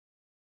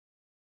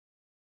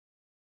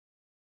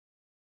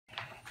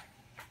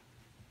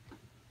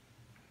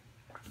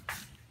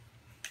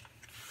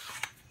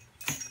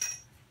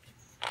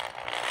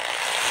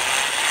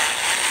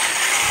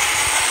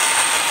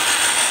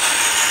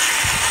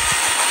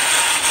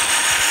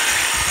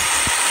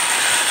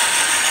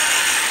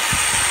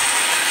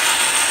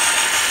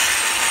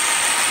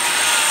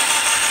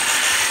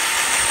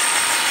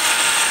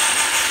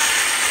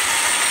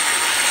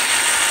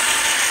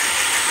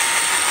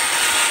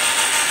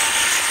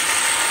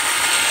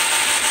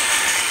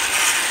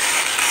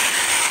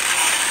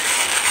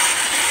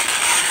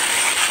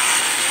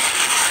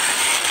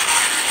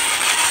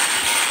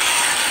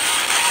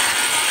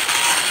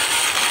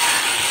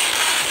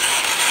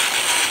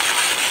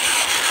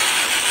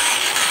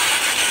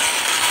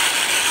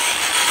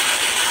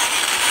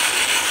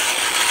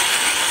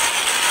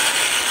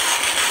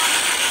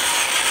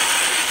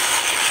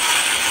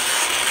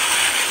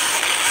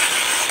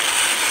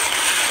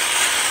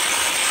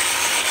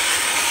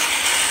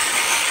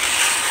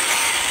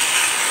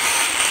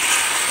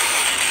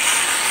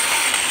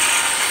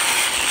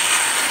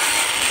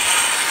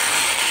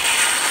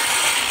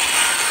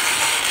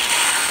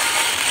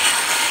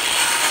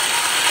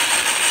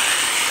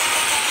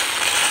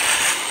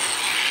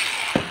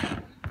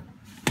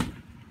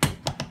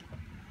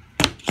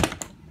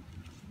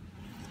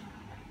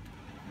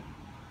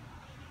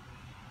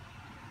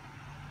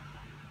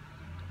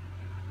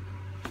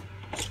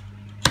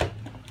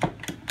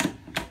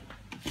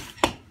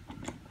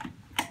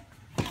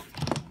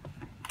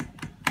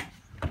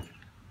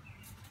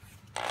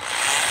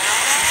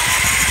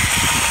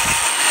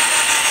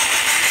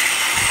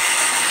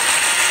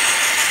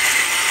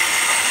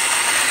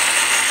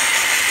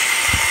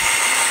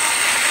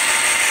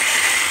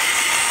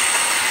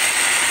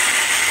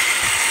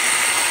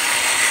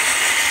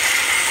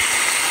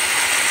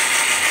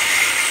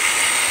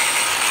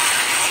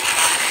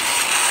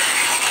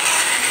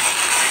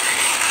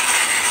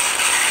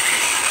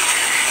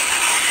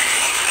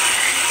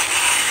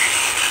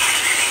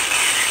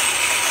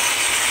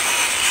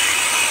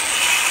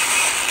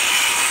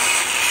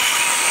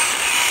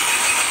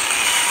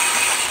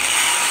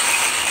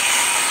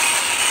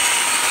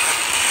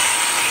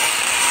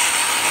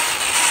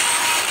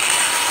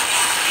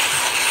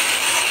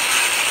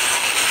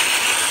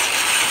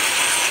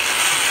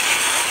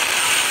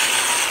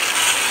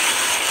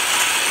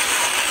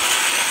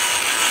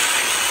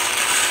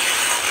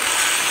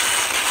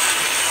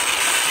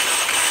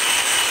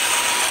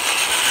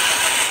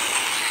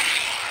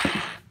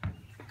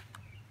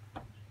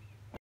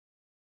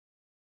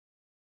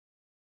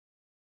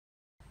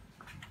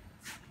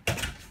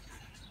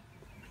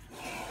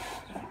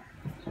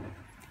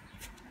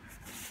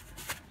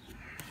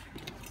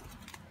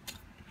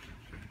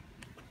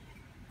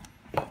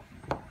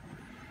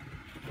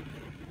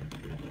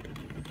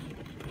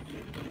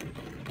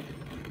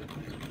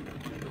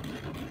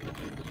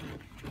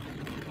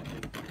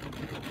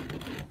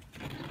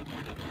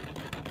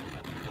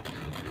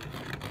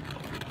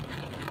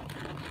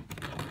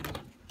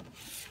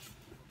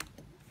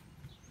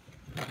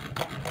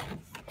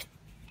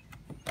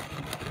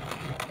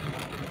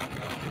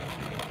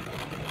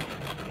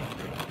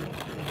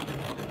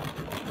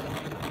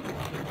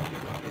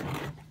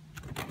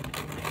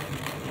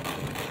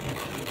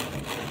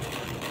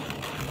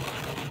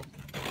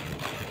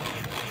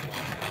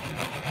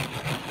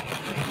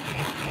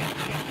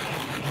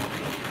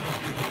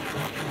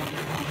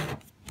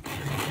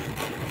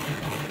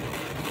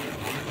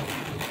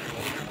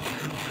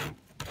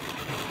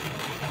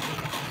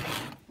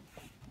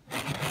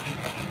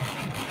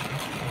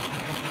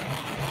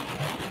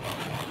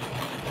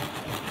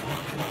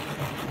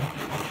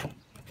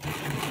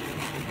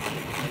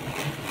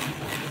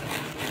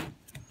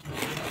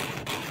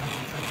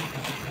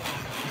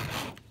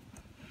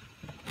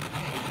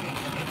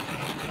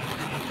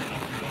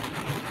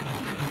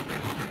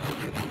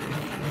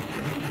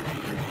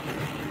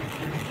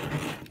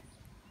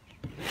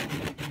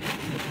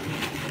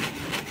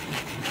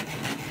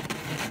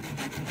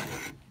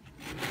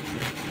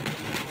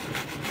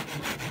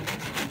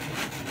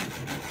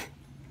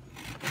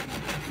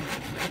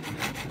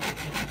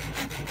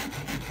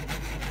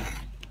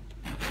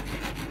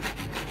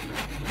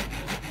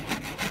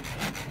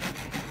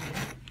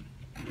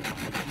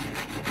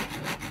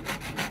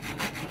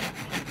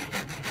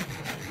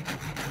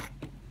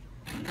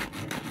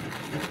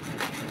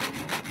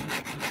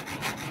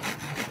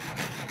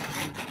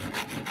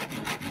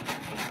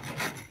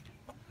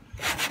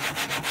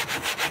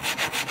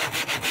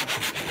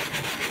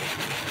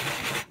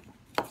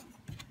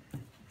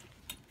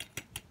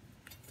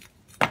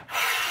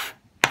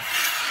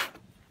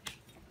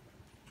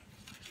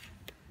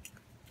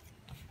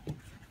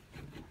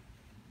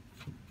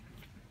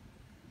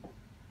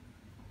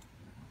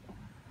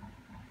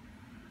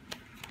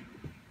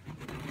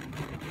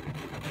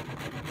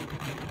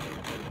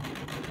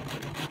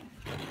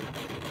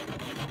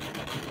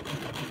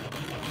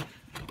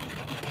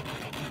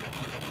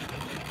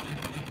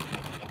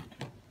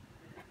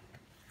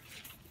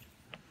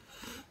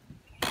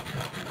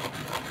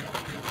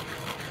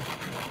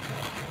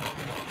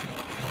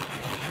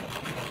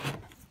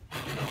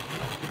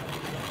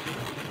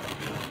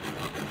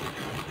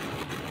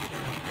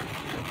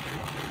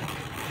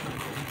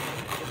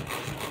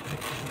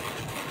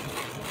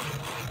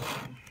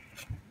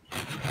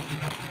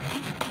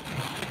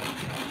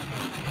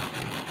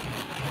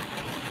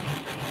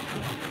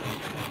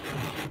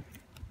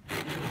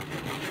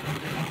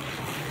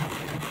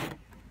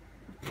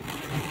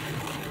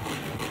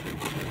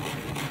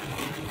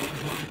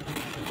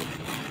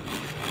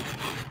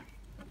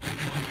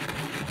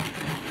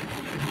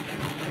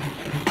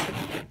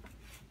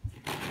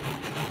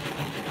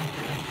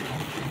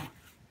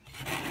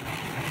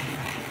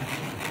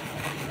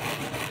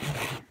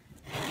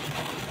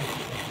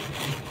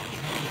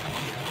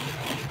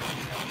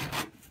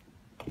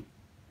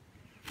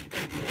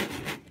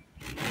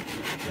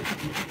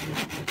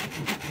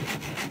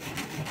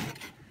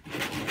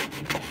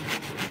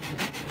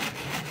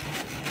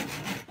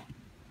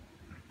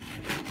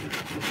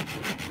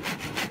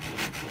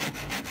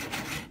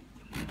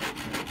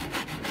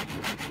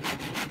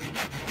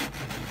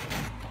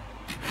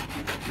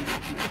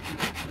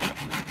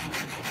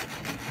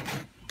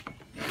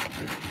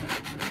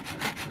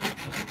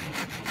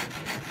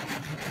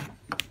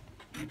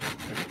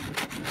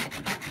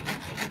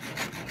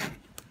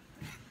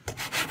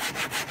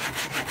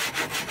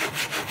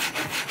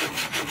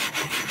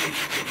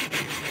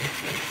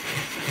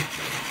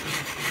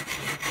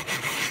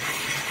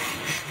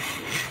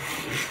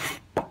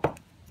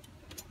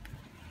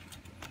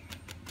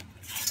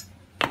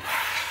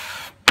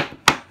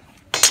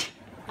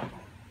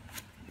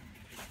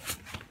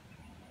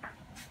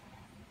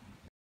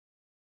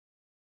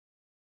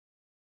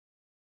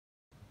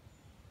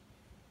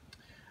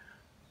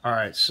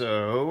Alright,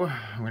 so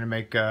I'm going to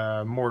make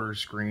a mortar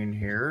screen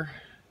here,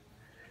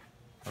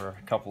 or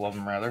a couple of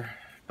them rather.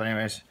 But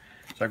anyways,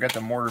 so I've got the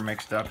mortar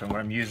mixed up, and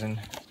what I'm using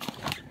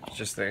is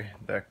just the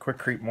quick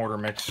creep mortar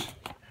mix,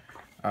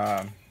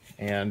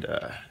 and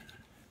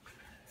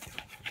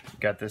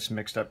got this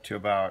mixed up to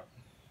about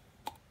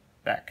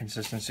that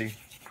consistency.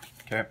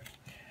 Okay,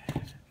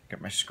 got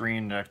my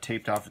screen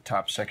taped off the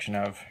top section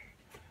of,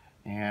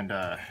 and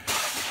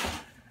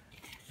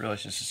really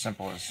it's just as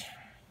simple as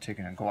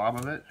taking a glob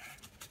of it.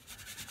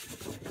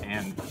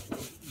 And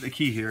the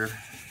key here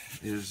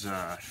is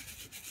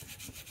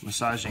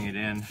massaging it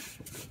in,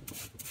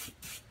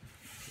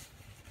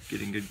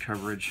 getting good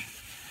coverage.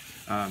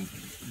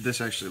 This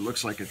actually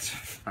looks like it's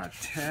a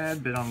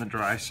tad bit on the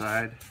dry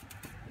side,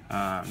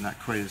 not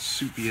quite as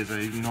soupy as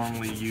I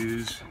normally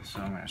use, so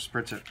I'm going to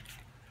spritz it.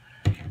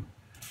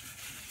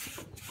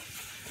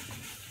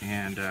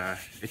 And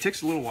it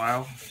takes a little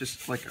while,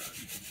 just like a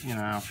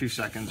few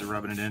seconds of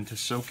rubbing it in to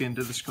soak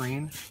into the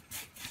screen,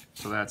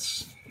 so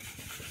that's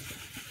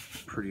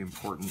pretty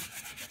important.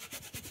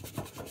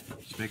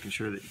 Just making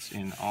sure that it's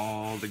in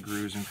all the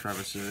grooves and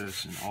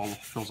crevices and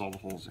fills all the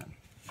holes in.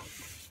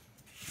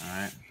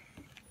 Alright,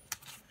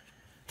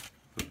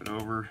 flip it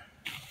over,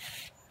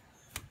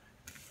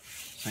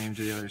 same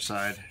to the other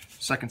side.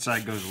 Second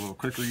side goes a little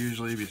quicker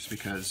usually just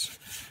because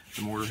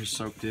the mortar is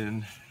soaked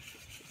in,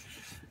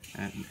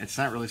 and it's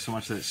not really so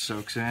much that it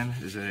soaks in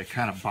as that it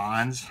kind of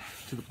bonds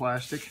to the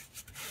plastic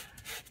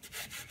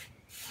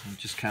and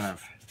just kind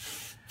of,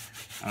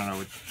 I don't know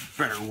what a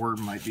better word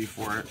might be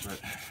for it,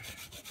 but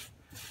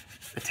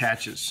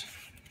attaches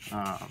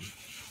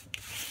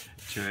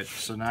to it.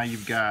 So now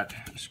you've got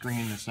a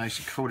screen that's nice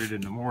and coated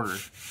in the mortar.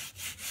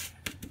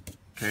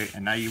 Okay,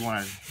 and now you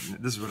want to,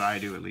 this is what I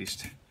do at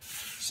least,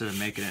 instead of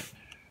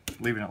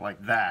leaving it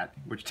like that,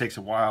 which takes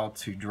a while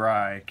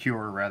to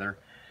cure rather,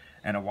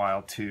 and a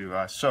while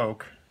to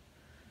soak.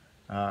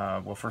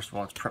 Well, first of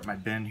all, let's prep my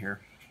bin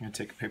here. I'm going to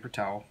take a paper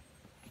towel.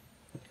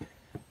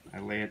 I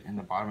lay it in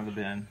the bottom of the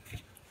bin.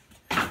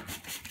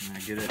 And I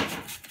get it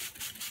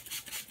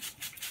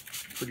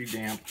pretty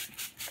damp,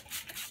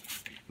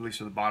 at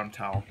least with the bottom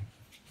towel.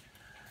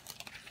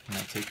 And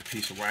I take a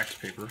piece of wax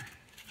paper and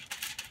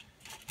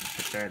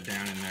put that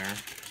down in there.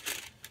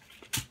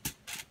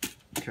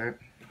 Okay.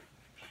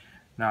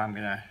 Now I'm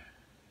gonna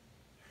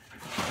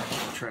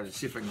try to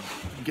see if I can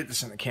get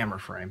this in the camera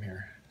frame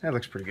here. That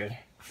looks pretty good.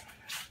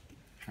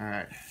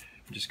 Alright,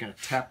 I'm just gonna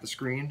tap the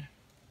screen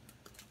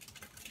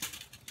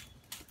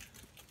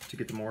to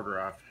get the mortar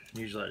off.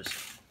 Usually I just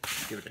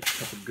give it a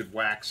couple of good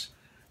whacks,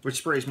 which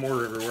sprays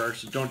mortar everywhere,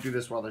 so don't do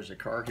this while there's a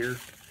car here.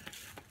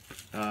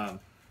 I'm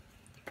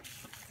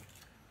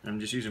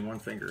just using one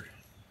finger,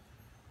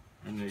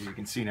 and as you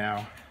can see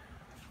now,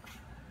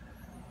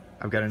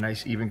 I've got a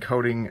nice even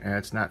coating and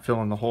it's not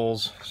filling the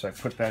holes, so I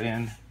put that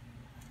in.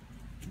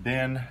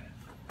 Then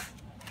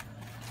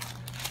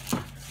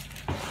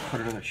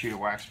put another sheet of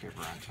wax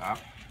paper on top,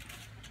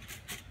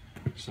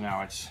 so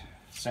now it's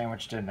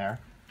sandwiched in there.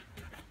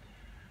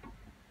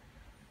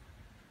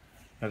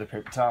 Another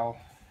paper towel.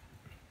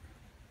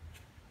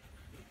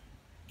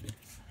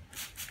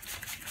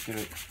 Get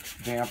it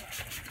damp.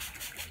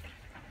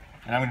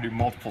 And I'm going to do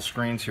multiple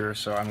screens here,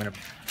 so I'm going to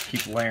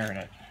keep layering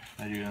it.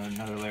 I do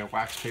another layer of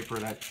wax paper,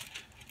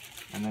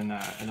 and then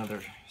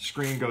another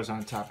screen goes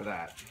on top of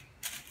that.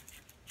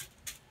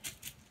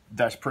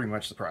 That's pretty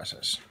much the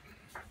process.